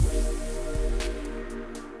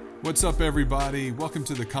What's up, everybody? Welcome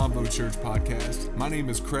to the CONVO Church podcast. My name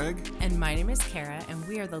is Craig. And my name is Kara, and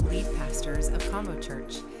we are the lead pastors of CONVO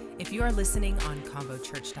Church. If you are listening on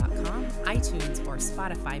convochurch.com, iTunes, or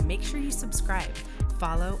Spotify, make sure you subscribe,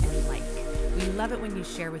 follow, and like. We love it when you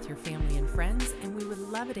share with your family and friends, and we would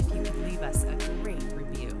love it if you could leave us a great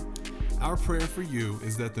review. Our prayer for you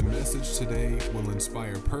is that the message today will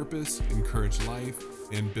inspire purpose, encourage life,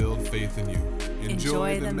 and build faith in you.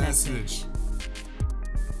 Enjoy the message.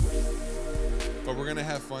 But we're going to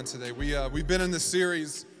have fun today. We've been in this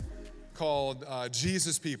series called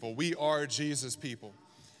Jesus People. We are Jesus people.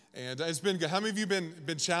 And it's been good. How many of you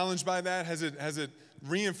been challenged by that? Has it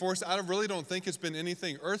reinforced? I really don't think it's been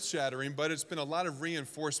anything earth-shattering, but it's been a lot of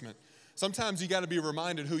reinforcement. Sometimes you got to be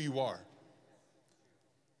reminded who you are.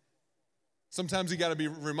 Sometimes you got to be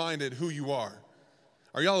reminded who you are.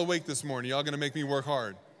 Are y'all awake this morning? Y'all going to make me work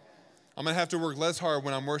hard? I'm going to have to work less hard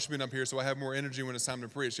when I'm worshiping up here so I have more energy when it's time to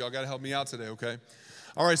preach. Y'all got to help me out today, okay?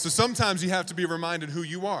 All right, so sometimes you have to be reminded who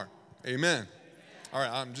you are. Amen. All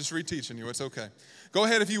right, I'm just reteaching you. It's okay. Go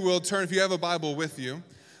ahead, if you will, turn. If you have a Bible with you,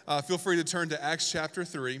 feel free to turn to Acts chapter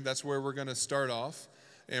 3. That's where we're going to start off.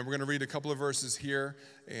 And we're going to read a couple of verses here.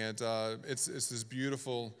 And it's this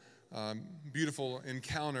beautiful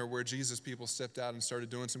encounter where Jesus people stepped out and started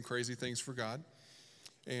doing some crazy things for God.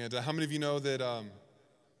 And how many of you know that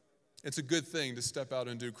it's a good thing to step out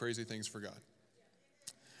and do crazy things for God?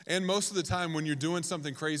 And most of the time when you're doing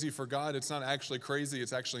something crazy for God, it's not actually crazy,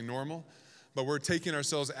 it's actually normal. But we're taking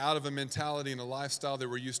ourselves out of a mentality and a lifestyle that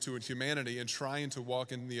we're used to in humanity and trying to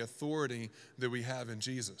walk in the authority that we have in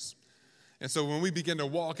Jesus. And so when we begin to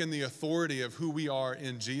walk in the authority of who we are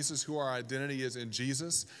in Jesus, who our identity is in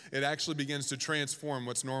Jesus, it actually begins to transform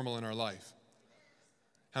what's normal in our life.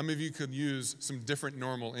 How many of you could use some different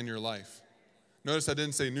normal in your life? Notice I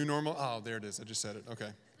didn't say new normal. Oh, there it is. I just said it. Okay,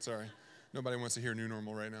 sorry. Nobody wants to hear new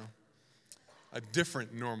normal right now. A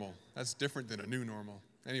different normal. That's different than a new normal.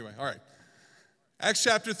 Anyway, all right. Acts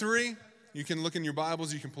chapter 3. You can look in your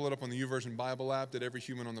Bibles. You can pull it up on the YouVersion Bible app that every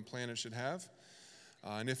human on the planet should have.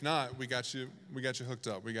 And if not, we got you hooked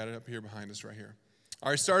up. We got it up here behind us right here. All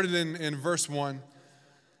right, started in verse 1.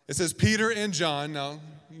 It says, Peter and John. Now,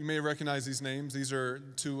 you may recognize these names. These are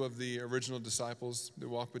two of the original disciples that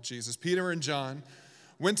walked with Jesus. Peter and John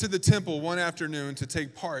went to the temple one afternoon to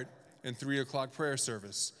take part in 3 o'clock prayer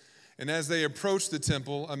service. And as they approached the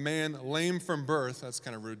temple, a man lame from birth, that's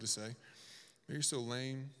kind of rude to say. You're so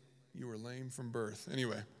lame, you were lame from birth.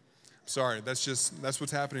 Anyway, sorry, that's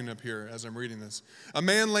what's happening up here as I'm reading this. A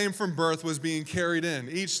man lame from birth was being carried in.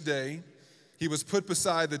 Each day, he was put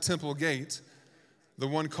beside the temple gate, the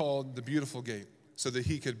one called the Beautiful Gate, so that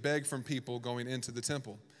he could beg from people going into the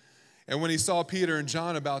temple. And when he saw Peter and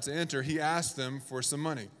John about to enter, he asked them for some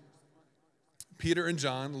money. Peter and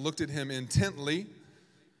John looked at him intently,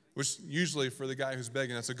 which usually for the guy who's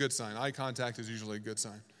begging, that's a good sign. Eye contact is usually a good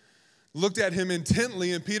sign. Looked at him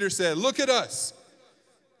intently, and Peter said, "Look at us."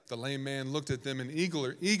 The lame man looked at them and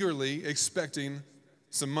eagerly expecting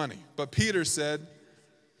some money. But Peter said,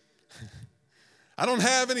 "I don't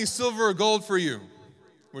have any silver or gold for you,"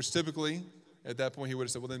 which typically at that point he would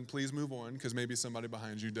have said, "Well, then please move on, because maybe somebody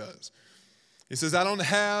behind you does." He says, "I don't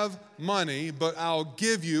have money, but I'll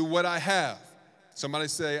give you what I have." Somebody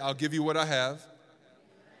say, "I'll give you what I have."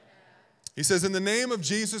 He says, "In the name of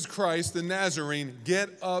Jesus Christ, the Nazarene, get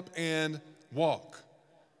up and walk."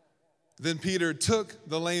 Then Peter took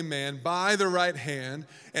the lame man by the right hand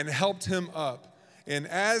and helped him up. And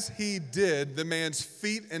as he did, the man's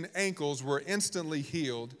feet and ankles were instantly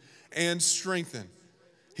healed and strengthened.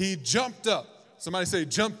 He jumped up. Somebody say,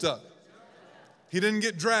 jumped up. He didn't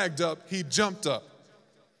get dragged up. He jumped up.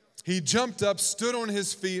 He jumped up, stood on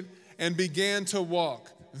his feet, and began to walk.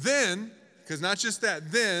 Then, because not just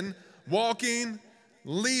that, then walking,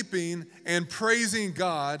 leaping, and praising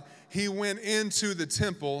God, he went into the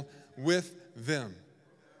temple with them.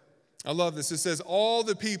 I love this. It says, all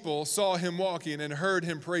the people saw him walking and heard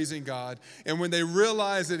him praising God. And when they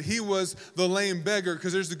realized that he was the lame beggar,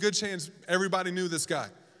 because there's a good chance everybody knew this guy.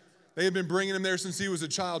 They had been bringing him there since he was a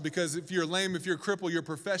child, because if you're lame, if you're crippled, your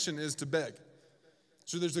profession is to beg.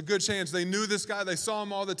 So there's a good chance they knew this guy. They saw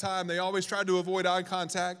him all the time. They always tried to avoid eye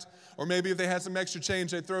contact. Or maybe if they had some extra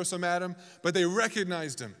change, they'd throw some at him. But they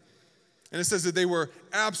recognized him. And it says that they were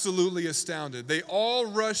absolutely astounded. They all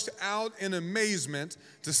rushed out in amazement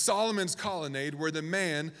to Solomon's colonnade, where the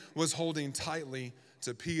man was holding tightly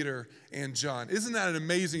to Peter and John. Isn't that an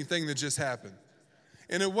amazing thing that just happened?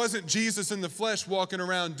 And it wasn't Jesus in the flesh walking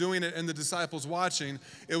around doing it and the disciples watching.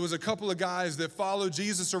 It was a couple of guys that followed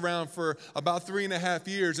Jesus around for about 3.5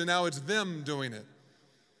 years, and now it's them doing it.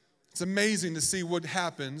 It's amazing to see what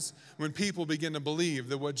happens when people begin to believe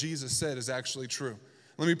that what Jesus said is actually true.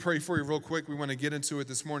 Let me pray for you real quick. We want to get into it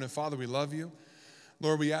this morning. Father, we love you.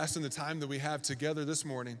 Lord, we ask in the time that we have together this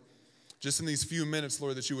morning, just in these few minutes,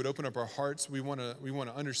 Lord, that you would open up our hearts. We want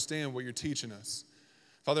to understand what you're teaching us.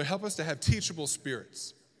 Father, help us to have teachable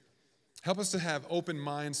spirits. Help us to have open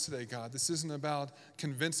minds today, God. This isn't about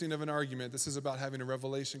convincing of an argument. This is about having a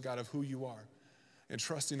revelation, God, of who you are and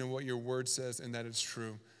trusting in what your word says and that it's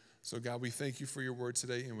true. So, God, we thank you for your word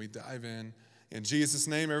today, and we dive in. In Jesus'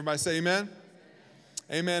 name, everybody say amen.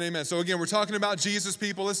 Amen, amen. So again, we're talking about Jesus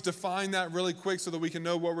people. Let's define that really quick so that we can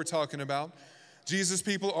know what we're talking about. Jesus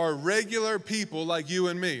people are regular people like you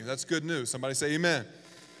and me. That's good news. Somebody say amen.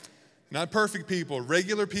 Not perfect people,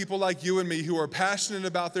 regular people like you and me who are passionate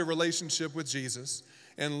about their relationship with Jesus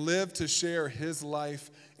and live to share his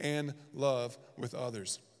life and love with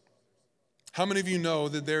others. How many of you know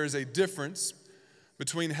that there is a difference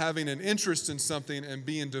between having an interest in something and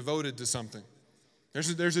being devoted to something?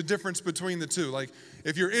 There's a difference between the two. Like,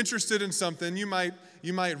 if you're interested in something, you might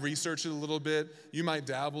research it a little bit. You might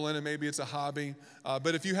dabble in it. Maybe it's a hobby.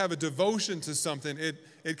 But if you have a devotion to something,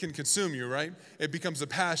 it can consume you, right? It becomes a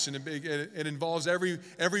passion. It involves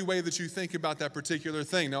every way that you think about that particular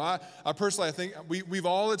thing. Now, I personally, I think we've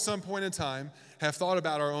all at some point in time have thought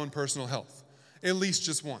about our own personal health, at least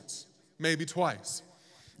just once, maybe twice.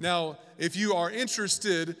 Now, if you are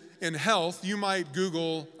interested in health, you might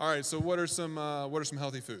Google, all right, so what are some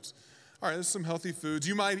healthy foods? All right, there's some healthy foods.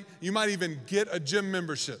 You might even get a gym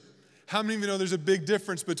membership. How many of you know there's a big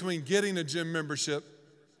difference between getting a gym membership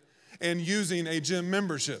and using a gym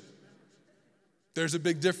membership? There's a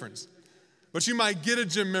big difference. But you might get a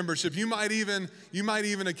gym membership. You might even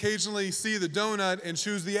occasionally see the donut and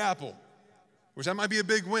choose the apple, which that might be a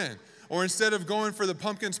big win. Or instead of going for the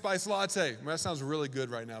pumpkin spice latte, well, that sounds really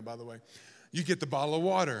good right now, by the way, you get the bottle of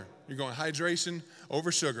water. You're going hydration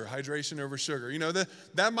over sugar, hydration over sugar. You know,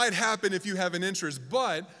 that might happen if you have an interest,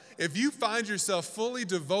 but if you find yourself fully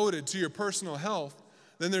devoted to your personal health,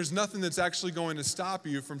 then there's nothing that's actually going to stop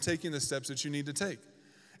you from taking the steps that you need to take.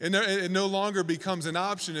 It no longer becomes an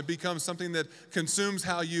option. It becomes something that consumes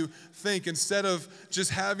how you think. Instead of just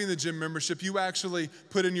having the gym membership, you actually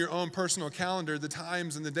put in your own personal calendar the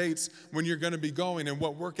times and the dates when you're going to be going and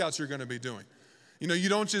what workouts you're going to be doing. You know, you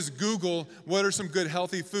don't just Google what are some good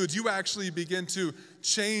healthy foods. You actually begin to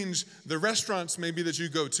change the restaurants maybe that you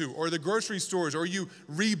go to or the grocery stores, or you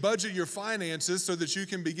rebudget your finances so that you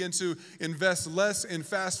can begin to invest less in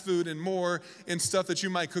fast food and more in stuff that you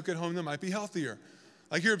might cook at home that might be healthier.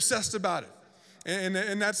 Like, you're obsessed about it.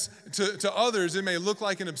 And that's, to others, it may look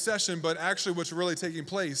like an obsession, but actually what's really taking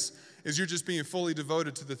place is you're just being fully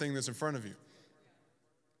devoted to the thing that's in front of you.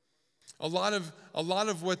 A lot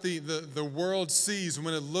of what the world sees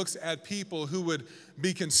when it looks at people who would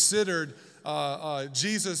be considered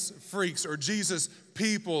Jesus freaks or Jesus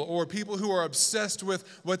people, or people who are obsessed with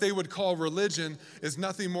what they would call religion, is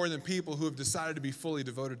nothing more than people who have decided to be fully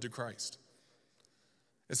devoted to Christ.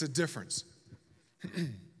 It's a difference.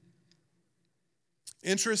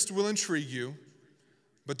 Interest will intrigue you,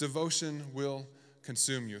 but devotion will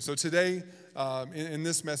consume you. So today, in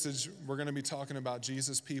this message, we're going to be talking about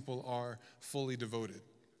Jesus people are fully devoted.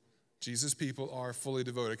 Jesus people are fully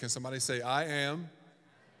devoted. Can somebody say, I am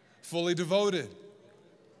fully devoted?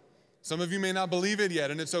 Some of you may not believe it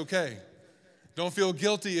yet, and it's okay. Don't feel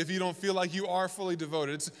guilty if you don't feel like you are fully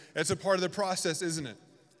devoted. It's a part of the process, isn't it?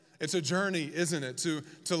 It's a journey, isn't it,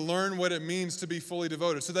 to learn what it means to be fully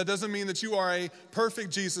devoted. So that doesn't mean that you are a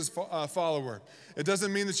perfect Jesus follower. It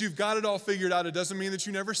doesn't mean that you've got it all figured out. It doesn't mean that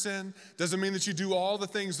you never sin. It doesn't mean that you do all the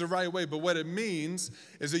things the right way. But what it means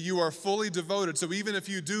is that you are fully devoted. So even if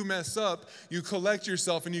you do mess up, you collect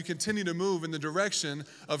yourself and you continue to move in the direction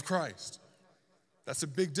of Christ. That's a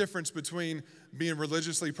big difference between being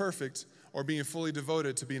religiously perfect or being fully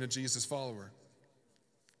devoted to being a Jesus follower.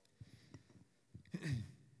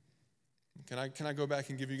 Can I go back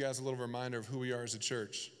and give you guys a little reminder of who we are as a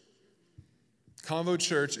church? CONVO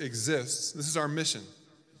Church exists. This is our mission.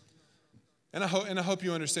 And I hope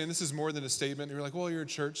you understand this is more than a statement. You're like, well, you're a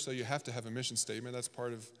church, so you have to have a mission statement.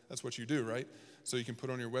 That's what you do, right? So you can put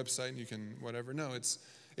on your website and you can whatever. No,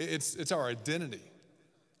 it's our identity.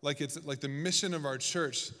 Like the mission of our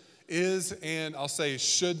church is, and I'll say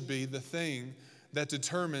should be, the thing that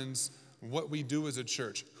determines what we do as a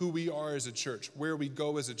church, who we are as a church, where we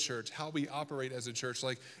go as a church, how we operate as a church.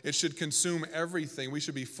 Like, it should consume everything. We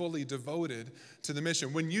should be fully devoted to the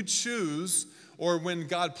mission. When you choose or when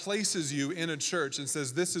God places you in a church and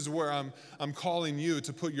says, this is where I'm calling you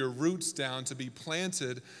to put your roots down, to be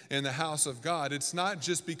planted in the house of God, it's not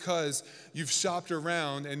just because you've shopped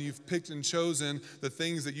around and you've picked and chosen the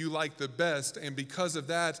things that you like the best, and because of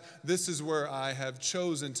that, this is where I have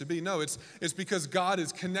chosen to be. No, it's because God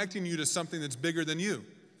is connecting you to something that's bigger than you.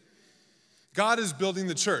 God is building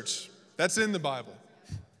the church. That's in the Bible.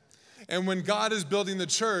 And when God is building the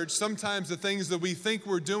church, sometimes the things that we think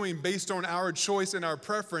we're doing based on our choice and our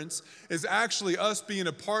preference is actually us being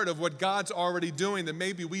a part of what God's already doing that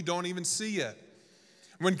maybe we don't even see yet.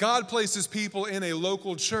 When God places people in a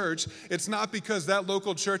local church, it's not because that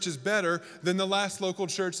local church is better than the last local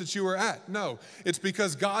church that you were at. No, it's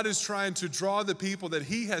because God is trying to draw the people that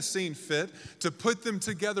He has seen fit to put them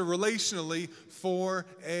together relationally for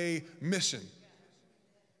a mission.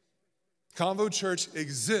 CONVO Church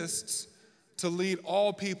exists to lead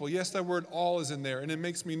all people. Yes, that word all is in there, and it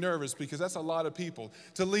makes me nervous because that's a lot of people.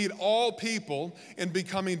 To lead all people in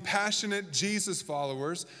becoming passionate Jesus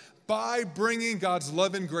followers by bringing God's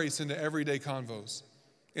love and grace into everyday convos,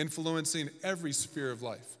 influencing every sphere of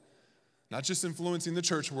life. Not just influencing the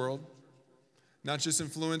church world, not just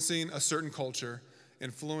influencing a certain culture,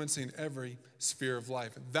 influencing every sphere of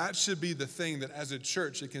life. That should be the thing that as a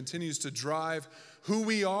church, it continues to drive who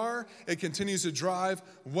we are. It continues to drive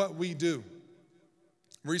what we do.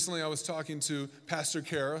 Recently, I was talking to Pastor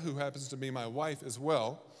Kara, who happens to be my wife as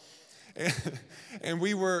well, and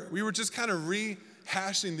we were just kind of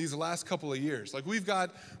rehashing these last couple of years. Like we've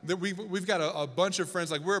got a bunch of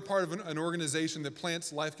friends. Like we're a part of an organization that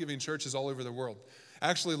plants life-giving churches all over the world.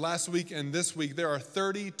 Actually, last week and this week, there are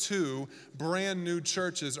 32 brand new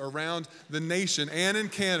churches around the nation and in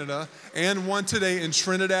Canada, and one today in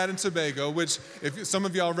Trinidad and Tobago, which if some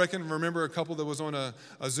of y'all remember a couple that was on a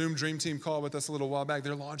Zoom Dream Team call with us a little while back,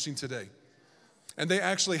 they're launching today. And they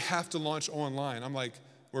actually have to launch online. I'm like,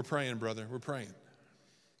 we're praying, brother, we're praying.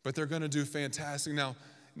 But they're going to do fantastic. Now,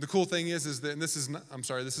 the cool thing is that, and this is not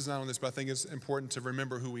on this, but I think it's important to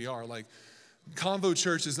remember who we are. Like, CONVO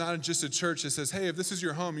Church is not just a church that says, hey, if this is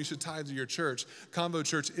your home, you should tithe to your church. CONVO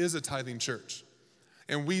Church is a tithing church.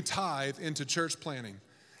 And we tithe into church planning.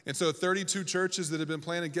 And so 32 churches that have been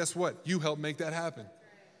planted, guess what? You helped make that happen.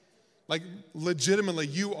 Like legitimately,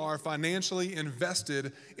 you are financially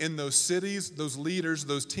invested in those cities, those leaders,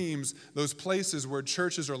 those teams, those places where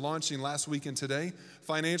churches are launching last week and today.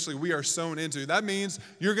 Financially, we are sown into. That means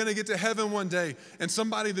you're going to get to heaven one day, and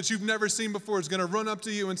somebody that you've never seen before is going to run up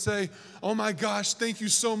to you and say, oh my gosh, thank you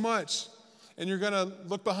so much. And you're going to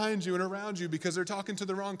look behind you and around you because they're talking to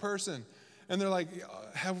the wrong person. And they're like,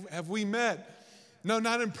 have we met? No,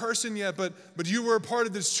 not in person yet, but you were a part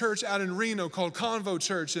of this church out in Reno called CONVO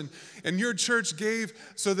Church, and your church gave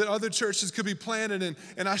so that other churches could be planted,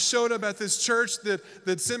 and I showed up at this church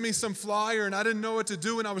that sent me some flyer, and I didn't know what to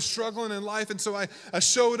do, and I was struggling in life, and so I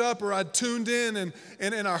showed up, or I tuned in,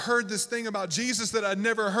 and I heard this thing about Jesus that I'd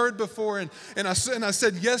never heard before, and I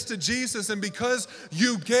said yes to Jesus, and because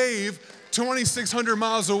you gave 2,600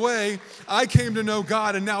 miles away, I came to know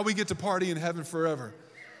God, and now we get to party in heaven forever.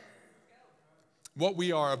 What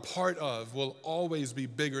we are a part of will always be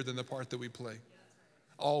bigger than the part that we play.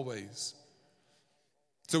 Always.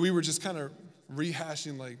 So we were just kind of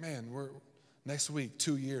rehashing like, man, we're next week,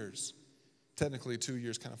 2 years. Technically 2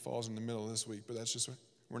 years kind of falls in the middle of this week, but that's just,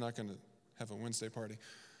 we're not going to have a Wednesday party.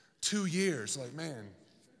 2 years, like, man.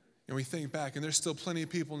 And we think back, and there's still plenty of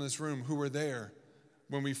people in this room who were there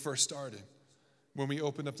when we first started. When we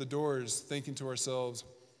opened up the doors thinking to ourselves,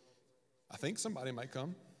 I think somebody might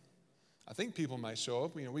come. I think people might show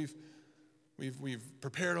up. You know, we've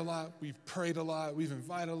prepared a lot, we've prayed a lot, we've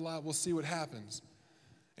invited a lot. We'll see what happens.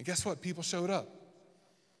 And guess what? People showed up,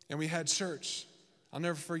 and we had church. I'll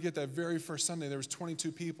never forget that very first Sunday. There was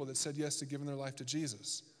 22 people that said yes to giving their life to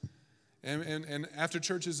Jesus. And after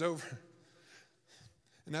church is over,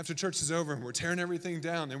 and we're tearing everything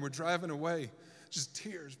down, and we're driving away, just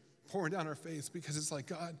tears pouring down our face because it's like,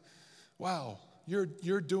 God, wow,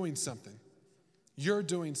 you're doing something. You're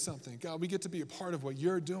doing something. God, we get to be a part of what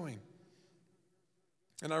you're doing.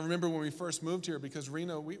 And I remember when we first moved here, because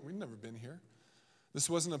Reno, we'd never been here. This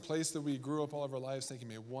wasn't a place that we grew up all of our lives thinking,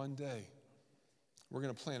 man, one day we're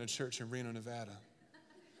going to plant a church in Reno, Nevada.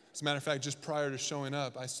 As a matter of fact, just prior to showing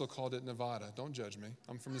up, I still called it Nevada. Don't judge me.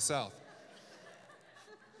 I'm from the South.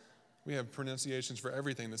 We have pronunciations for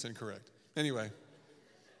everything that's incorrect. Anyway.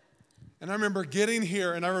 And I remember getting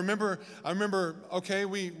here, and I remember, okay,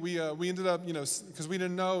 we ended up, you know, because we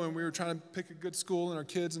didn't know, and we were trying to pick a good school and our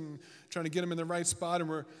kids and trying to get them in the right spot,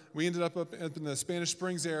 and we ended up in the Spanish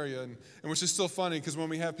Springs area, and which is still funny, because when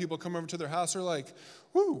we have people come over to their house, they're like,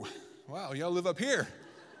 whoo, wow, y'all live up here.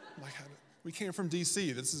 I'm like, We came from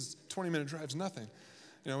D.C. This is 20-minute drive's nothing.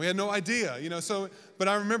 We had no idea, but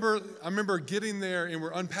I remember getting there and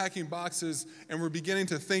we're unpacking boxes and we're beginning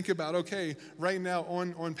to think about, okay, right now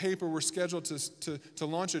on paper, we're scheduled to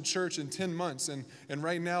launch a church in 10 months. And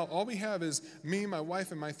right now, all we have is me, my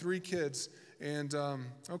wife, and my 3 kids. And,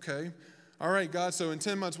 okay, all right, God, so in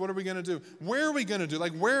 10 months, what are we going to do? Where are we going to do?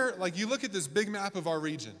 You look at this big map of our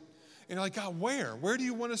region and you're like, God, where? Where do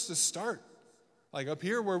you want us to start? Like up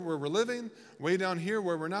here where we're living, way down here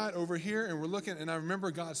where we're not, over here, and we're looking. And I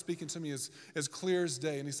remember God speaking to me as clear as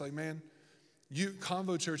day. And he's like, man,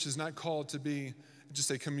 CONVO Church is not called to be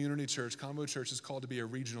just a community church. CONVO Church is called to be a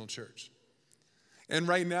regional church. And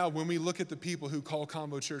right now, when we look at the people who call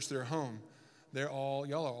CONVO Church their home,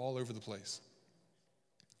 y'all are all over the place.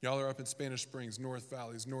 Y'all are up in Spanish Springs, North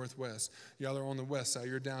Valleys, Northwest. Y'all are on the west side.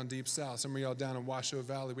 You're down deep south. Some of y'all down in Washoe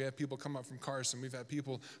Valley. We have people come up from Carson. We've had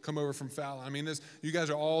people come over from Fallon. I mean, you guys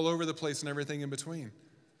are all over the place and everything in between.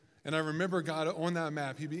 And I remember God on that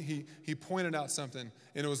map, he pointed out something,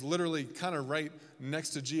 and it was literally kind of right next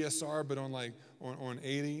to GSR, but on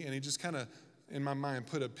 80. And he just kind of, in my mind,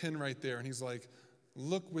 put a pin right there. And he's like,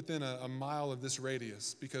 look within a mile of this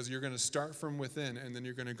radius, because you're going to start from within, and then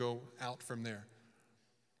you're going to go out from there.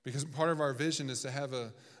 Because part of our vision is to have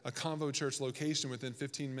a CONVO Church location within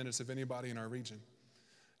 15 minutes of anybody in our region.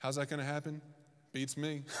 How's that going to happen? Beats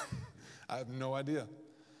me. I have no idea.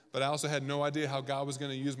 But I also had no idea how God was going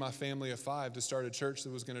to use my family of 5 to start a church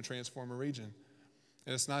that was going to transform a region.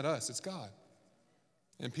 And it's not us, it's God.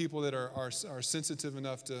 And people that are sensitive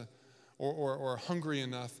enough to, or hungry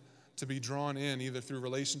enough to be drawn in either through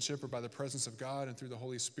relationship or by the presence of God and through the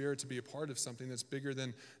Holy Spirit to be a part of something that's bigger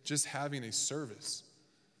than just having a service.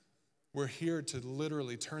 We're here to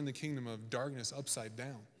literally turn the kingdom of darkness upside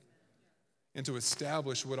down and to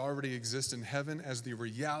establish what already exists in heaven as the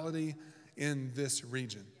reality in this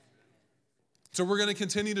region. So we're going to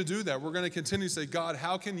continue to do that. We're going to continue to say, God,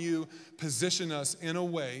 how can you position us in a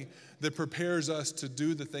way that prepares us to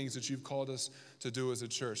do the things that you've called us to do as a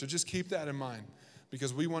church? So just keep that in mind,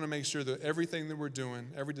 because we want to make sure that everything that we're doing,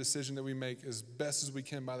 every decision that we make as best as we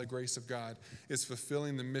can by the grace of God, is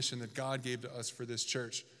fulfilling the mission that God gave to us for this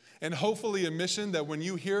church. And hopefully a mission that when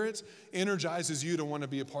you hear it, energizes you to want to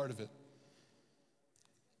be a part of it.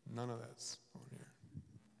 None of that's on here.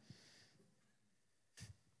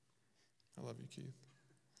 I love you, Keith.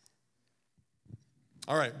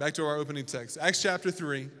 All right, back to our opening text. Acts chapter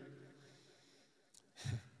 3.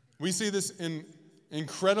 We see this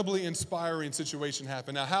incredibly inspiring situation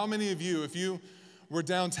happen. Now, how many of you, if you were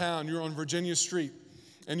downtown, you're on Virginia Street,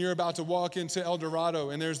 and you're about to walk into El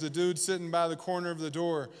Dorado, and there's the dude sitting by the corner of the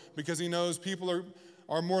door because he knows people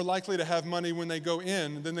are more likely to have money when they go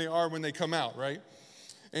in than they are when they come out, right?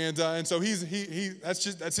 And so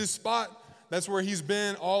that's his spot. That's where he's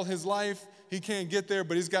been all his life. He can't get there,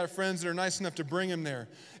 but he's got friends that are nice enough to bring him there.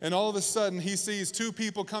 And all of a sudden, he sees 2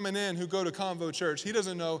 people coming in who go to CONVO Church. He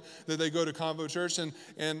doesn't know that they go to CONVO Church,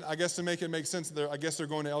 and I guess to make it make sense, I guess they're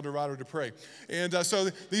going to El Dorado to pray. And so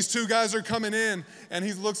these 2 guys are coming in, and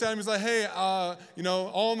he looks at him, he's like, hey,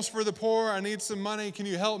 alms for the poor, I need some money, can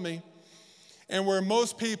you help me? And where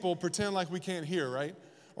most people pretend like we can't hear, right?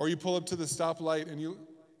 Or you pull up to the stoplight, and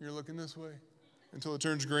you're looking this way until it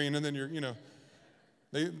turns green, and then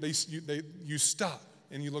you stop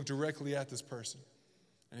and you look directly at this person.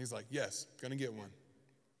 And he's like, yes, gonna get one.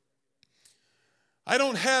 I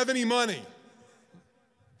don't have any money.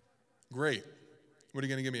 Great. What are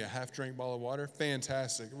you gonna give me, a half-drink bottle of water?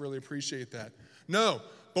 Fantastic, really appreciate that. No,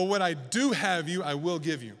 but what I do have you, I will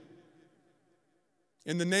give you.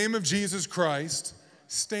 In the name of Jesus Christ,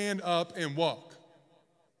 stand up and walk.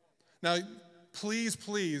 Now, please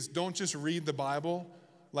don't just read the Bible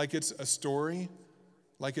like it's a story,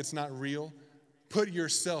 like it's not real. Put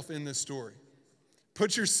yourself in this story.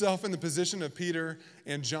 Put yourself in the position of Peter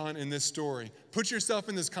and John in this story. Put yourself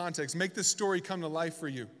in this context. Make this story come to life for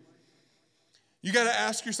you. You got to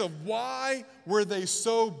ask yourself, why were they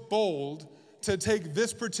so bold to take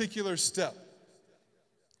this particular step?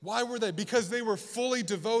 Why were they? Because they were fully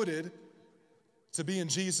devoted to being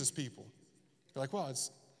Jesus people. You're like, well,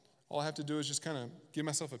 all I have to do is just kind of give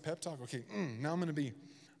myself a pep talk. Okay, now I'm going to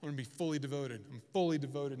be fully devoted. I'm fully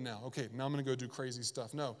devoted now. Okay, now I'm going to go do crazy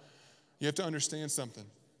stuff. No, you have to understand something.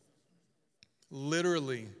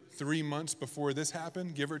 Literally 3 months before this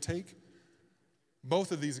happened, give or take,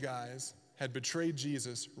 both of these guys had betrayed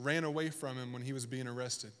Jesus, ran away from him when he was being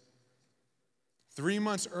arrested. 3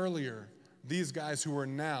 months earlier, these guys who are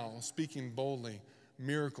now speaking boldly,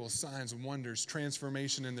 miracles, signs, wonders,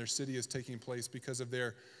 transformation in their city is taking place because of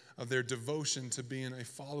their devotion to being a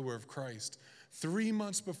follower of Christ. 3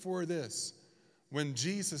 months before this, when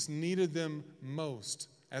Jesus needed them most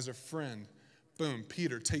as a friend, boom,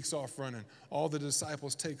 Peter takes off running. All the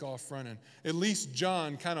disciples take off running. At least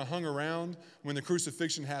John kind of hung around when the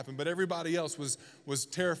crucifixion happened, but everybody else was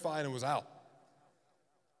terrified and was out.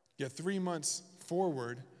 Yet 3 months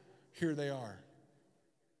forward, here they are.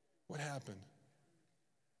 What happened?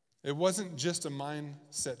 It wasn't just a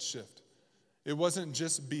mindset shift. It wasn't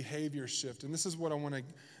just behavior shift. And this is what I want to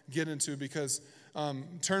get into, because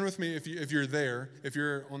turn with me if you're there. If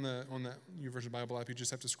you're on the YouVersion Bible app, you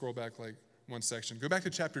just have to scroll back like one section. Go back to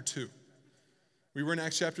chapter 2. We were in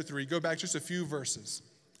Acts chapter 3. Go back just a few verses.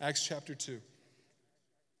 Acts chapter 2.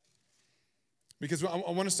 Because I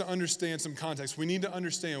want us to understand some context. We need to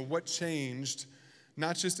understand what changed,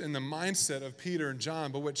 not just in the mindset of Peter and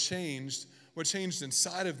John, but what changed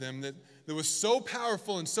inside of them that was so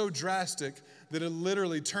powerful and so drastic that it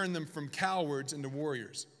literally turned them from cowards into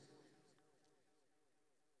warriors.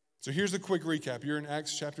 So here's a quick recap. You're in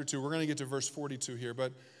Acts chapter 2. We're going to get to verse 42 here,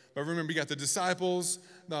 but remember, you got the disciples.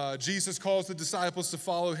 Jesus calls the disciples to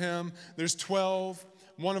follow him. There's 12.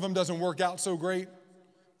 One of them doesn't work out so great.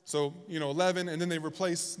 So, 11, and then they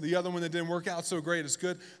replace the other one that didn't work out so great. It's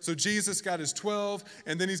good. So Jesus got his 12,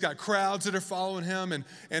 and then he's got crowds that are following him,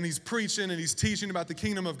 and he's preaching, and he's teaching about the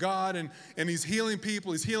kingdom of God, and he's healing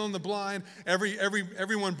people. He's healing the blind.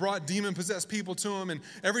 Everyone brought demon-possessed people to him, and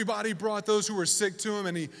everybody brought those who were sick to him,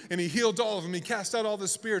 and he healed all of them. He cast out all the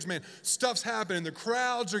spirits. Man, stuff's happening. The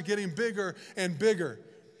crowds are getting bigger and bigger.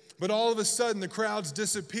 But all of a sudden, the crowds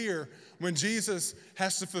disappear when Jesus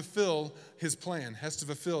has to fulfill his plan, has to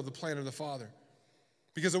fulfill the plan of the Father.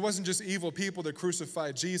 Because it wasn't just evil people that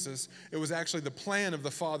crucified Jesus. It was actually the plan of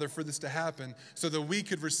the Father for this to happen so that we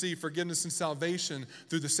could receive forgiveness and salvation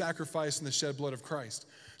through the sacrifice and the shed blood of Christ.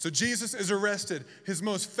 So Jesus is arrested. His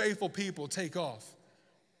most faithful people take off.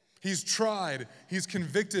 He's tried. He's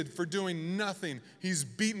convicted for doing nothing. He's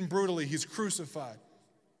beaten brutally. He's crucified.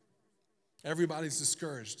 Everybody's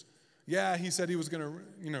discouraged. Yeah, he said he was going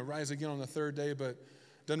to, rise again on the third day, but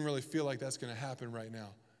doesn't really feel like that's going to happen right now.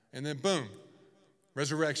 And then boom,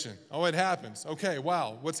 resurrection. Oh, it happens. Okay,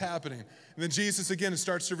 wow, what's happening? And then Jesus again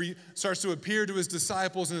starts to appear to his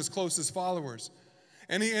disciples and his closest followers.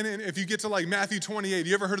 And if you get to like Matthew 28,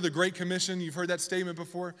 you ever heard of the Great Commission? You've heard that statement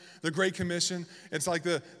before? The Great Commission. It's like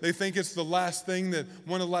they think it's the last thing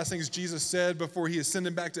one of the last things Jesus said before he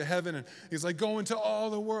ascended back to heaven. And he's like, go into all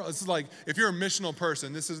the world. This is like, if you're a missional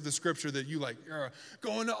person, this is the scripture that you like,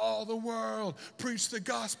 go into all the world, preach the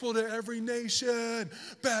gospel to every nation,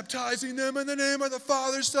 baptizing them in the name of the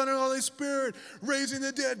Father, Son, and Holy Spirit, raising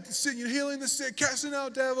the dead, healing the sick, casting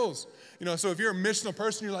out devils. So if you're a missional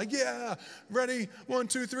person, you're like, yeah, ready, 1,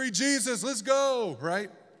 2, 3, Jesus, let's go,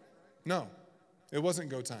 right? No, it wasn't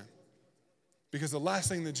go time. Because the last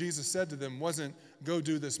thing that Jesus said to them wasn't go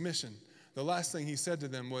do this mission. The last thing he said to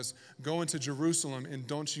them was go into Jerusalem and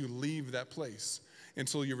don't you leave that place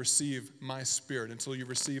until you receive my Spirit, until you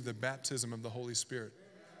receive the baptism of the Holy Spirit.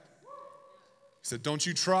 He said, don't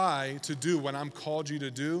you try to do what I'm called you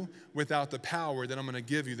to do without the power that I'm going to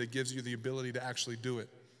give you that gives you the ability to actually do it.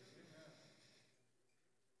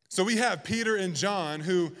 So we have Peter and John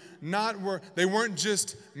who they weren't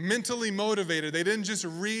just mentally motivated. They didn't just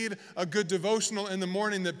read a good devotional in the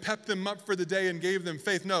morning that pepped them up for the day and gave them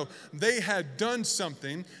faith. No, they had done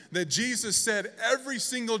something that Jesus said every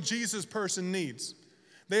single Jesus person needs.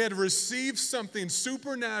 They had received something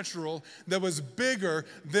supernatural that was bigger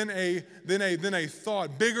than a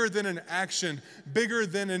thought, bigger than an action, bigger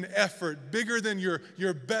than an effort, bigger than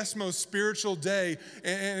your best, most spiritual day.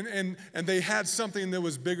 And they had something that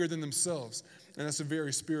was bigger than themselves. And that's the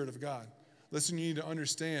very Spirit of God. Listen, you need to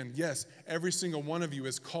understand, yes, every single one of you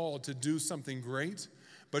is called to do something great,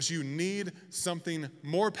 but you need something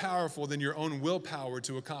more powerful than your own willpower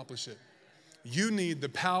to accomplish it. You need the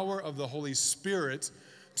power of the Holy Spirit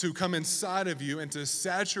to come inside of you and to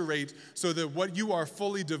saturate so that what you are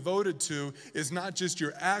fully devoted to is not just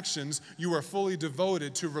your actions, you are fully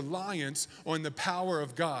devoted to reliance on the power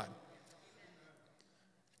of God.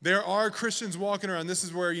 There are Christians walking around, this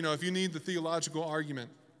is where, if you need the theological argument,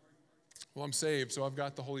 well, I'm saved, so I've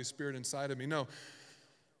got the Holy Spirit inside of me. No,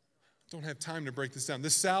 don't have time to break this down. The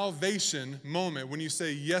salvation moment, when you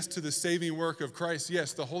say yes to the saving work of Christ,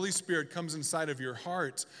 yes, the Holy Spirit comes inside of your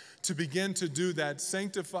heart to begin to do that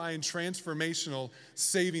sanctifying, transformational,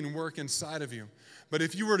 saving work inside of you. But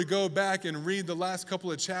if you were to go back and read the last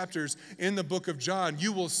couple of chapters in the book of John,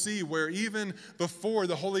 you will see where even before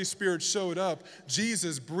the Holy Spirit showed up,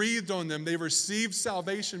 Jesus breathed on them. They received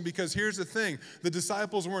salvation because here's the thing, the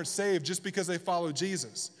disciples weren't saved just because they followed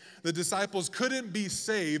Jesus. The disciples couldn't be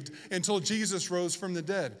saved until Jesus rose from the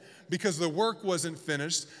dead. because the work wasn't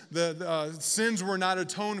finished. The sins were not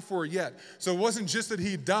atoned for yet. So it wasn't just that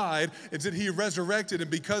he died, it's that he resurrected. And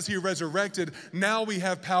because he resurrected, now we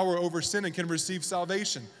have power over sin and can receive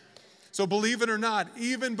salvation. So believe it or not,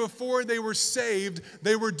 even before they were saved,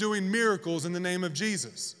 they were doing miracles in the name of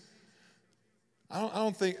Jesus. I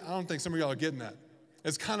don't think some of y'all are getting that.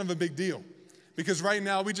 It's kind of a big deal. Because right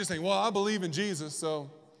now we just think, well, I believe in Jesus, so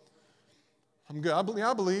I'm good.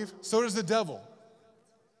 I believe. So does the devil.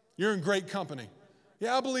 You're in great company.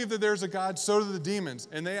 Yeah, I believe that there's a God, so do the demons,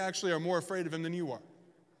 and they actually are more afraid of him than you are.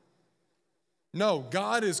 No,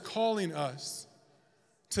 God is calling us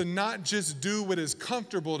to not just do what is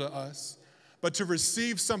comfortable to us, but to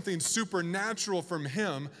receive something supernatural from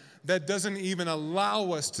him that doesn't even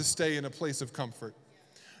allow us to stay in a place of comfort.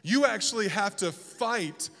 You actually have to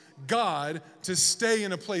fight God to stay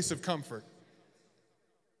in a place of comfort.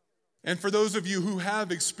 And for those of you who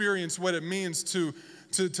have experienced what it means to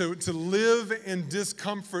live in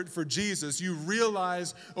discomfort for Jesus, you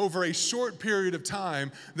realize over a short period of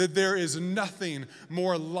time that there is nothing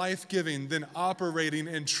more life-giving than operating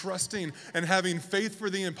and trusting and having faith for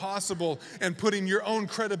the impossible and putting your own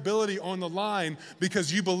credibility on the line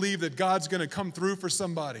because you believe that God's going to come through for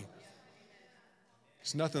somebody.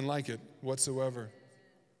 There's nothing like it whatsoever.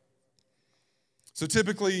 So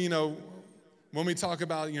typically, when we talk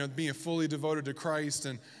about, being fully devoted to Christ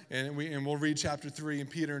and we'll read chapter 3 in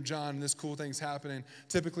Peter and John and this cool thing's happening,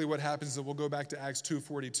 typically what happens is that we'll go back to Acts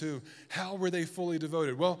 2:42. How were they fully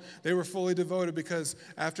devoted? Well, they were fully devoted because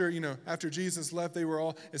after Jesus left,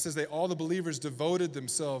 it says all the believers devoted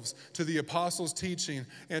themselves to the apostles' teaching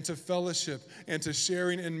and to fellowship and to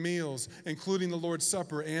sharing in meals, including the Lord's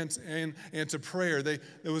Supper and to prayer.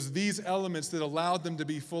 It was these elements that allowed them to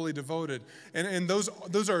be fully devoted. And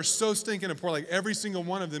those are so stinking important. Like every single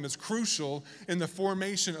one of them is crucial in the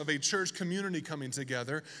formation of a church community coming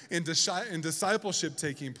together, in discipleship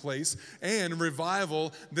taking place, and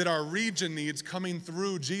revival that our region needs coming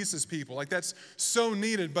through Jesus people. Like that's so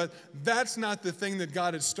needed, but that's not the thing that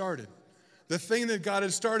God had started. The thing that God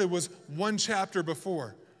had started was one chapter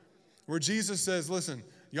before, where Jesus says, listen,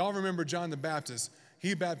 y'all remember John the Baptist.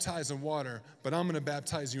 He baptized in water, but I'm going to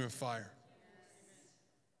baptize you in fire.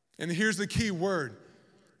 And here's the key word.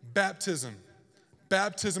 Baptism.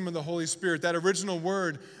 Baptism of the Holy Spirit. That original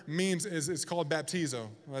word it's called baptizo.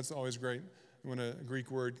 Well, that's always great. You want a Greek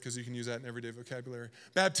word because you can use that in everyday vocabulary.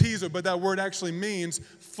 Baptizo, but that word actually means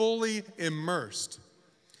fully immersed.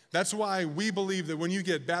 That's why we believe that when you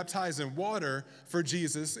get baptized in water for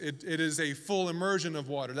Jesus, it is a full immersion of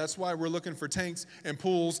water. That's why we're looking for tanks and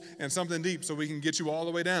pools and something deep so we can get you all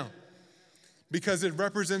the way down. Because it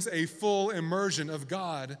represents a full immersion of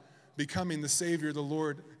God becoming the Savior, the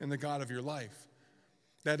Lord, and the God of your life.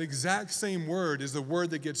 That exact same word is the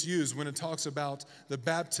word that gets used when it talks about the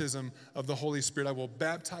baptism of the Holy Spirit. I will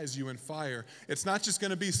baptize you in fire. It's not just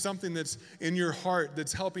going to be something that's in your heart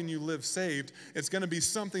that's helping you live saved. It's going to be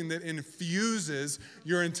something that infuses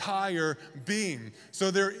your entire being.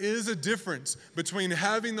 So there is a difference between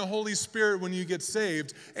having the Holy Spirit when you get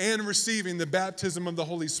saved and receiving the baptism of the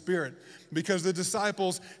Holy Spirit. Because the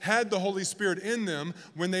disciples had the Holy Spirit in them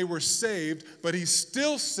when they were saved, but he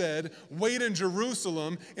still said, wait in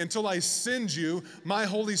Jerusalem until I send you my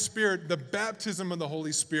Holy Spirit, the baptism of the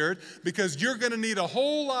Holy Spirit, because you're going to need a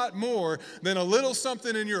whole lot more than a little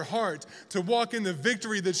something in your heart to walk in the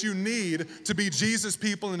victory that you need to be Jesus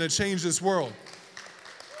people and to change this world.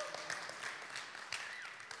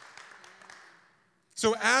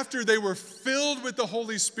 So after they were filled with the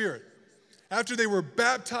Holy Spirit, after they were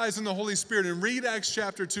baptized in the Holy Spirit, and read Acts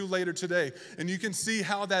chapter 2 later today, and you can see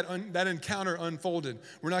how that encounter unfolded.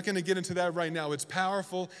 We're not going to get into that right now. It's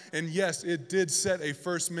powerful, and yes, it did set a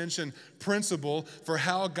first mention principle for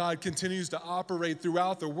how God continues to operate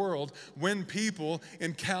throughout the world when people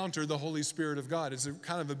encounter the Holy Spirit of God. It's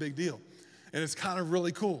kind of a big deal, and it's kind of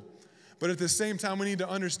really cool. But at the same time, we need to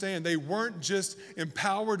understand they weren't just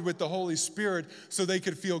empowered with the Holy Spirit so they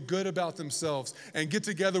could feel good about themselves and get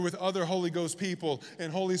together with other Holy Ghost people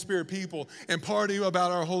and Holy Spirit people and party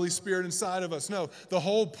about our Holy Spirit inside of us. No, the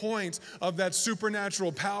whole point of that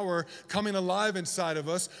supernatural power coming alive inside of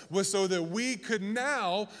us was so that we could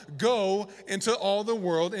now go into all the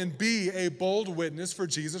world and be a bold witness for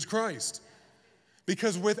Jesus Christ.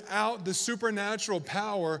 Because without the supernatural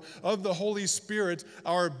power of the Holy Spirit,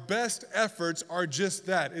 our best efforts are just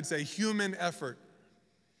that. It's a human effort.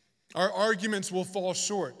 Our arguments will fall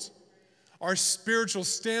short. Our spiritual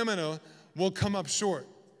stamina will come up short.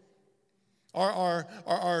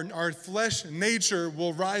 Our flesh nature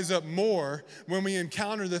will rise up more when we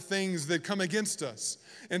encounter the things that come against us,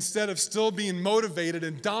 instead of still being motivated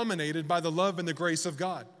and dominated by the love and the grace of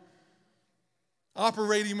God.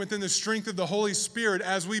 operating within the strength of the Holy Spirit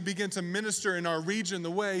as we begin to minister in our region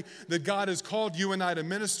the way that God has called you and I to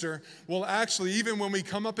minister, will actually, even when we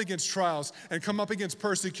come up against trials and come up against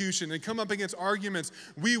persecution and come up against arguments,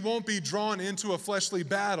 we won't be drawn into a fleshly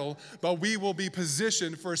battle, but we will be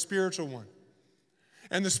positioned for a spiritual one.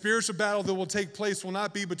 And the spiritual battle that will take place will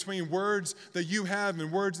not be between words that you have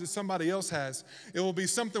and words that somebody else has. It will be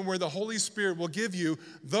something where the Holy Spirit will give you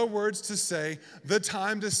the words to say, the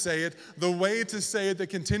time to say it, the way to say it that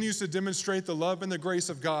continues to demonstrate the love and the grace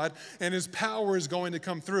of God, and His power is going to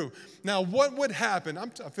come through. Now, what would happen? I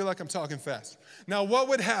feel like I'm talking fast. Now, what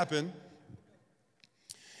would happen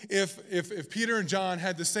if Peter and John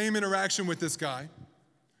had the same interaction with this guy?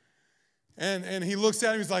 And he looks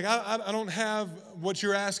at him, he's like, I don't have what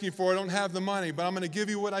you're asking for. I don't have the money, but I'm going to give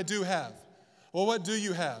you what I do have. Well, what do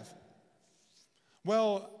you have?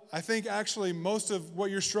 Well, I think actually most of what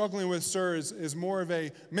you're struggling with, sir, is more of a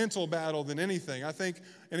mental battle than anything. I think,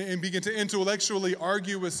 and begin to intellectually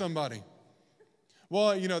argue with somebody.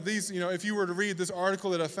 Well, if you were to read this article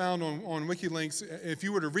that I found on WikiLinks, if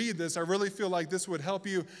you were to read this, I really feel like this would help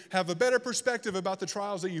you have a better perspective about the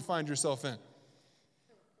trials that you find yourself in.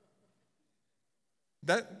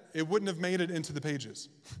 That it wouldn't have made it into the pages.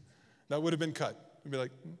 That would have been cut. You'd be like,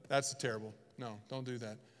 that's terrible. No, don't do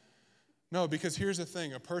that. No, because here's the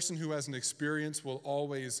thing. A person who has an experience will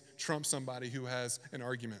always trump somebody who has an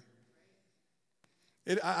argument.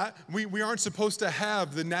 We aren't supposed to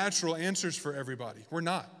have the natural answers for everybody. We're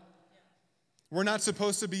not. We're not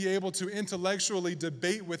supposed to be able to intellectually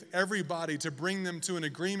debate with everybody to bring them to an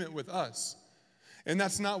agreement with us. And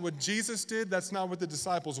that's not what Jesus did. That's not what the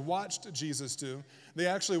disciples watched Jesus do. They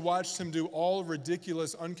actually watched him do all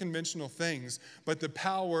ridiculous, unconventional things, but the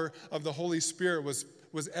power of the Holy Spirit was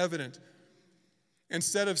evident.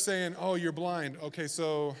 Instead of saying, "Oh, you're blind." Okay,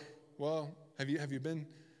 so, well, have you been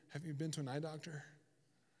to an eye doctor?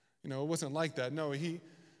 It wasn't like that. No, and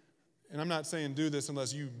I'm not saying do this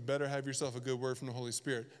unless you better have yourself a good word from the Holy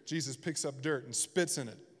Spirit. Jesus picks up dirt and spits in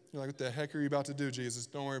it. You're like, "What the heck are you about to do, Jesus?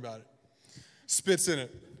 Don't worry about it." Spits in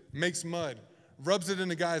it, makes mud, rubs it in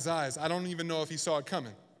the guy's eyes. I don't even know if he saw it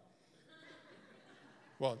coming.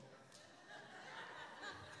 Well,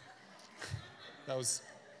 that was,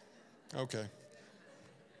 okay.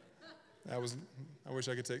 I wish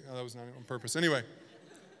I could that was not on purpose. Anyway.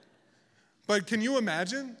 But can you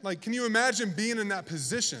imagine? Can you imagine being in that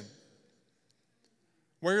position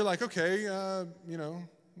where you're like, okay,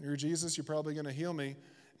 you're Jesus, you're probably going to heal me.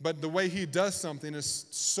 But the way he does something is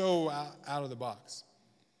so out of the box.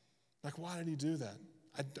 Like, why did he do that?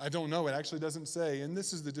 I don't know. It actually doesn't say. And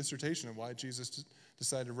this is the dissertation of why Jesus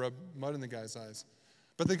decided to rub mud in the guy's eyes.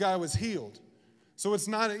 But the guy was healed. So it's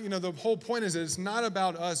not, the whole point is that it's not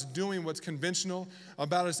about us doing what's conventional,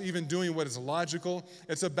 about us even doing what is logical.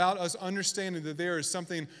 It's about us understanding that there is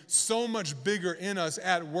something so much bigger in us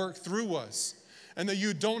at work through us. And that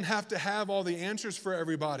you don't have to have all the answers for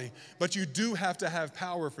everybody, but you do have to have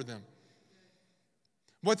power for them.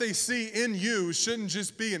 What they see in you shouldn't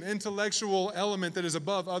just be an intellectual element that is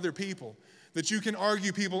above other people, that you can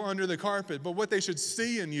argue people under the carpet. But what they should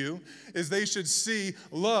see in you is they should see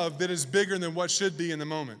love that is bigger than what should be in the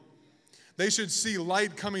moment. They should see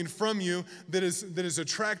light coming from you that is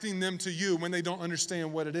attracting them to you when they don't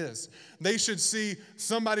understand what it is. They should see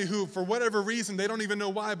somebody who, for whatever reason, they don't even know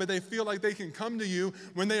why, but they feel like they can come to you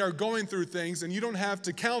when they are going through things, and you don't have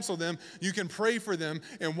to counsel them. You can pray for them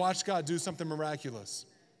and watch God do something miraculous.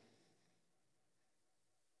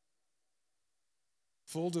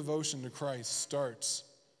 Full devotion to Christ starts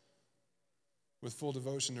with full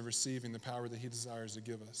devotion to receiving the power that he desires to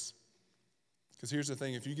give us. Because here's the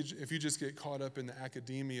thing, if you just get caught up in the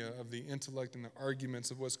academia of the intellect and the arguments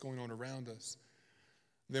of what's going on around us,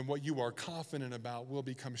 then what you are confident about will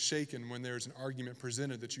become shaken when there's an argument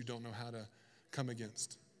presented that you don't know how to come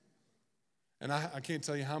against. And I can't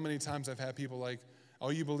tell you how many times I've had people like, "Oh,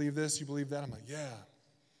 you believe this, you believe that?" I'm like, "Yeah.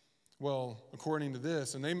 Well, according to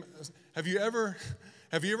this." And have you ever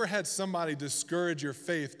had somebody discourage your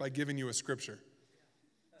faith by giving you a scripture?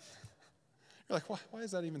 You're like, why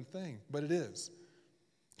is that even a thing? But it is.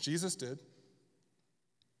 Jesus did.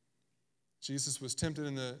 Jesus was tempted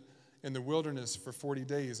in the wilderness for 40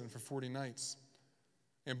 days and for 40 nights.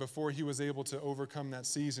 And before he was able to overcome that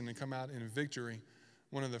season and come out in victory,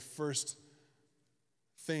 one of the first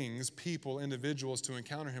individuals to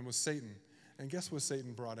encounter him was Satan. And guess what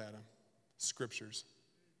Satan brought at him? Scriptures.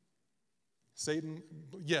 Satan,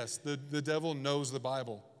 yes, the devil knows the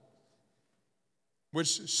Bible,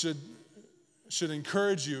 which should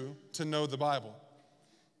encourage you to know the Bible.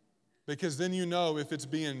 Because then you know if it's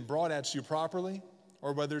being brought at you properly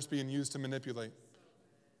or whether it's being used to manipulate.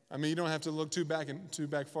 I mean, you don't have to look too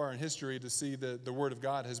back far in history to see that the word of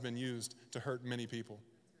God has been used to hurt many people.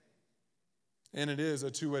 And it is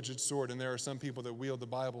a two-edged sword, and there are some people that wield the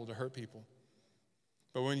Bible to hurt people.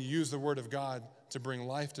 But when you use the word of God to bring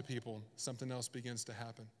life to people, something else begins to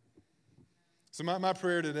happen. So my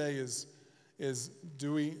prayer today is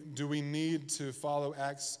do we need to follow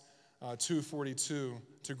Acts 2:42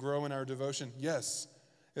 to grow in our devotion? Yes.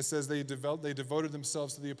 It says they devoted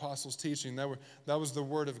themselves to the apostles' teaching. That was the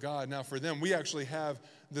word of God. Now for them, we actually have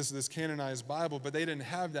this canonized Bible, but they didn't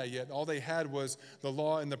have that yet. All they had was the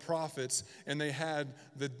law and the prophets, and they had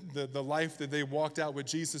the life that they walked out with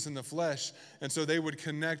Jesus in the flesh. And so they would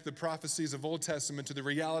connect the prophecies of Old Testament to the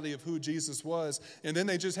reality of who Jesus was. And then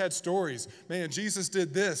they just had stories. Man, Jesus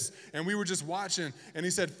did this, and we were just watching, and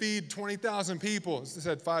he said, feed 20,000 people. He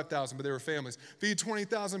said 5,000, but they were families. Feed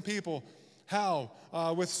 20,000 people. How?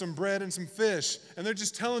 With some bread and some fish. And they're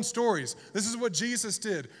just telling stories. This is what Jesus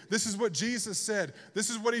did. This is what Jesus said. This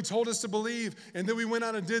is what he told us to believe. And then we went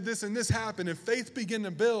out and did this, and this happened. And faith began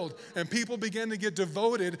to build, and people began to get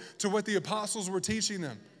devoted to what the apostles were teaching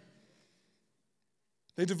them.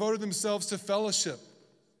 They devoted themselves to fellowship.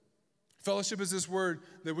 Fellowship is this word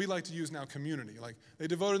that we like to use now, community. Like, they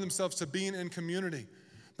devoted themselves to being in community.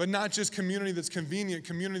 But not just community that's convenient,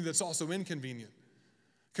 community that's also inconvenient.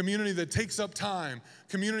 Community that takes up time.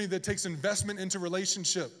 Community that takes investment into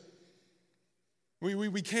relationship.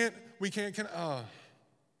 We can't running out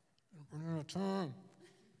of time.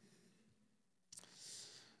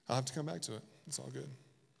 I'll have to come back to it. It's all good.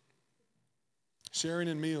 Sharing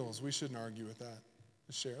in meals, we shouldn't argue with that.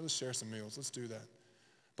 Let's share some meals. Let's do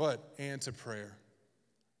that. And to prayer.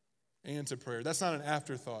 And to prayer. That's not an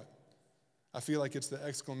afterthought. I feel like it's the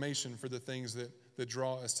exclamation for the things that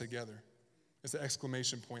draw us together. It's the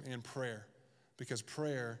exclamation point, and prayer. Because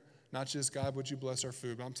prayer, not just, God, would you bless our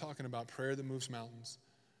food, but I'm talking about prayer that moves mountains.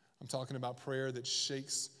 I'm talking about prayer that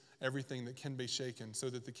shakes everything that can be shaken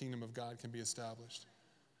so that the kingdom of God can be established.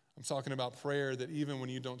 I'm talking about prayer that even when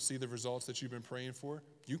you don't see the results that you've been praying for,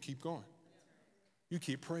 you keep going. You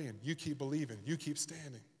keep praying. You keep believing. You keep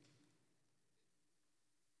standing.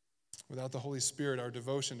 Without the Holy Spirit, our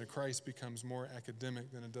devotion to Christ becomes more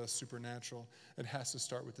academic than it does supernatural. It has to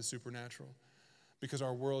start with the supernatural. Because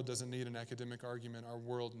our world doesn't need an academic argument. Our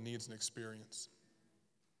world needs an experience.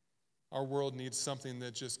 Our world needs something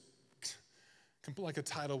that just, like a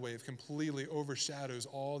tidal wave, completely overshadows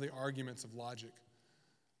all the arguments of logic.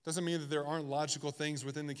 Doesn't mean that there aren't logical things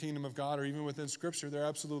within the kingdom of God or even within Scripture. There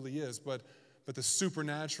absolutely is. But the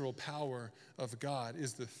supernatural power of God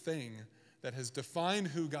is the thing that has defined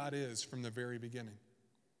who God is from the very beginning.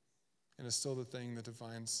 And is still the thing that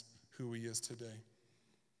defines who he is today.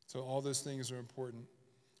 So all those things are important.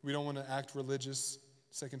 We don't want to act religious.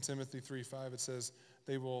 2 Timothy 3:5, it says,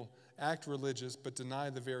 they will act religious but deny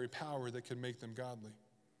the very power that can make them godly.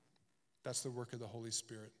 That's the work of the Holy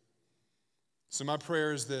Spirit. So my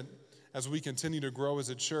prayer is that as we continue to grow as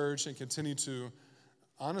a church and continue to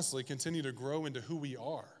grow into who we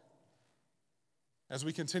are, as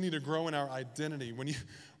we continue to grow in our identity, when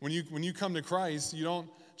you come to Christ, you don't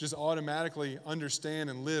just automatically understand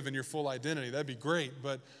and live in your full identity. That'd be great,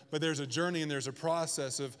 but there's a journey and there's a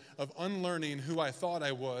process of unlearning who I thought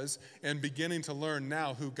I was and beginning to learn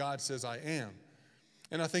now who God says I am.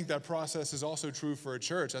 And I think that process is also true for a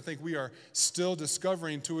church. I think we are still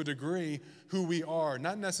discovering to a degree who we are,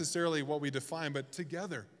 not necessarily what we define, but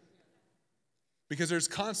together. Because there's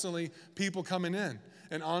constantly people coming in.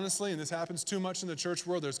 And honestly, and this happens too much in the church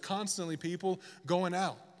world, there's constantly people going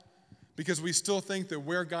out. Because we still think that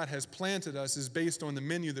where God has planted us is based on the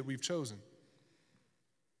menu that we've chosen.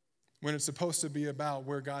 When it's supposed to be about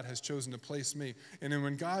where God has chosen to place me. And then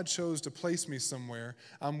when God chose to place me somewhere,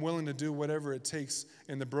 I'm willing to do whatever it takes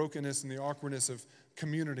in the brokenness and the awkwardness of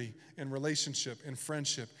community and relationship and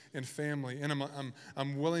friendship and family. And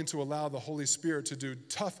I'm willing to allow the Holy Spirit to do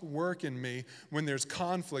tough work in me when there's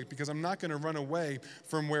conflict, because I'm not going to run away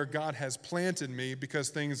from where God has planted me because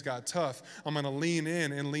things got tough. I'm going to lean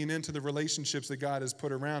in and lean into the relationships that God has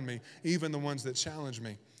put around me, even the ones that challenge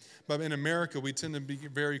me. But in America, we tend to be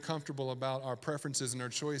very comfortable about our preferences and our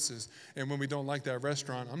choices. And when we don't like that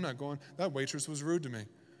restaurant, I'm not going, that waitress was rude to me.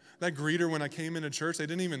 That greeter, when I came into church,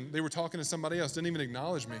 they were talking to somebody else, didn't even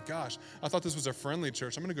acknowledge me. Gosh, I thought this was a friendly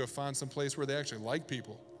church. I'm going to go find some place where they actually like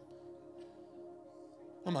people.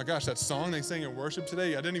 Oh my gosh, that song they sang at worship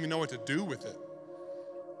today, I didn't even know what to do with it.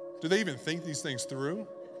 Do they even think these things through?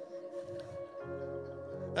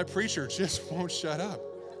 That preacher just won't shut up.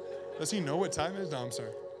 Does he know what time it is? No, I'm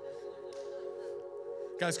sorry.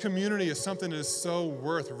 Guys, community is something that is so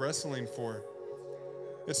worth wrestling for.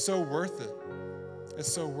 It's so worth it.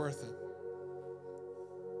 It's so worth it.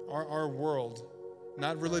 our world,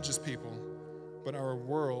 not religious people, but our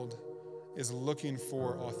world is looking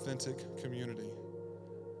for authentic community.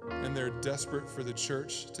 And they're desperate for the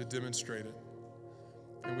church to demonstrate it.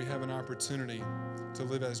 And we have an opportunity to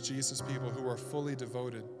live as Jesus people who are fully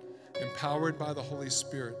devoted, empowered by the Holy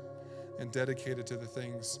Spirit, and dedicated to the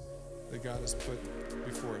things that God has put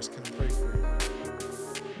before us. Can I pray for you?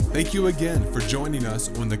 Thank you again for joining us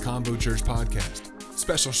on the CONVO Church podcast.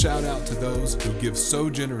 Special shout out to those who give so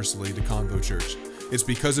generously to CONVO Church. It's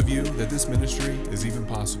because of you that this ministry is even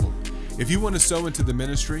possible. If you want to sow into the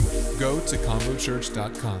ministry, go to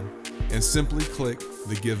convochurch.com and simply click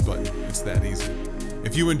the give button. It's that easy.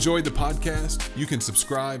 If you enjoyed the podcast, you can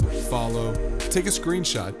subscribe, follow, take a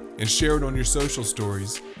screenshot, and share it on your social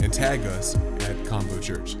stories and tag us at CONVO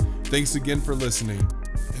Church. Thanks again for listening,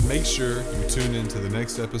 and make sure you tune in to the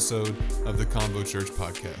next episode of the CONVO Church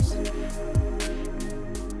podcast.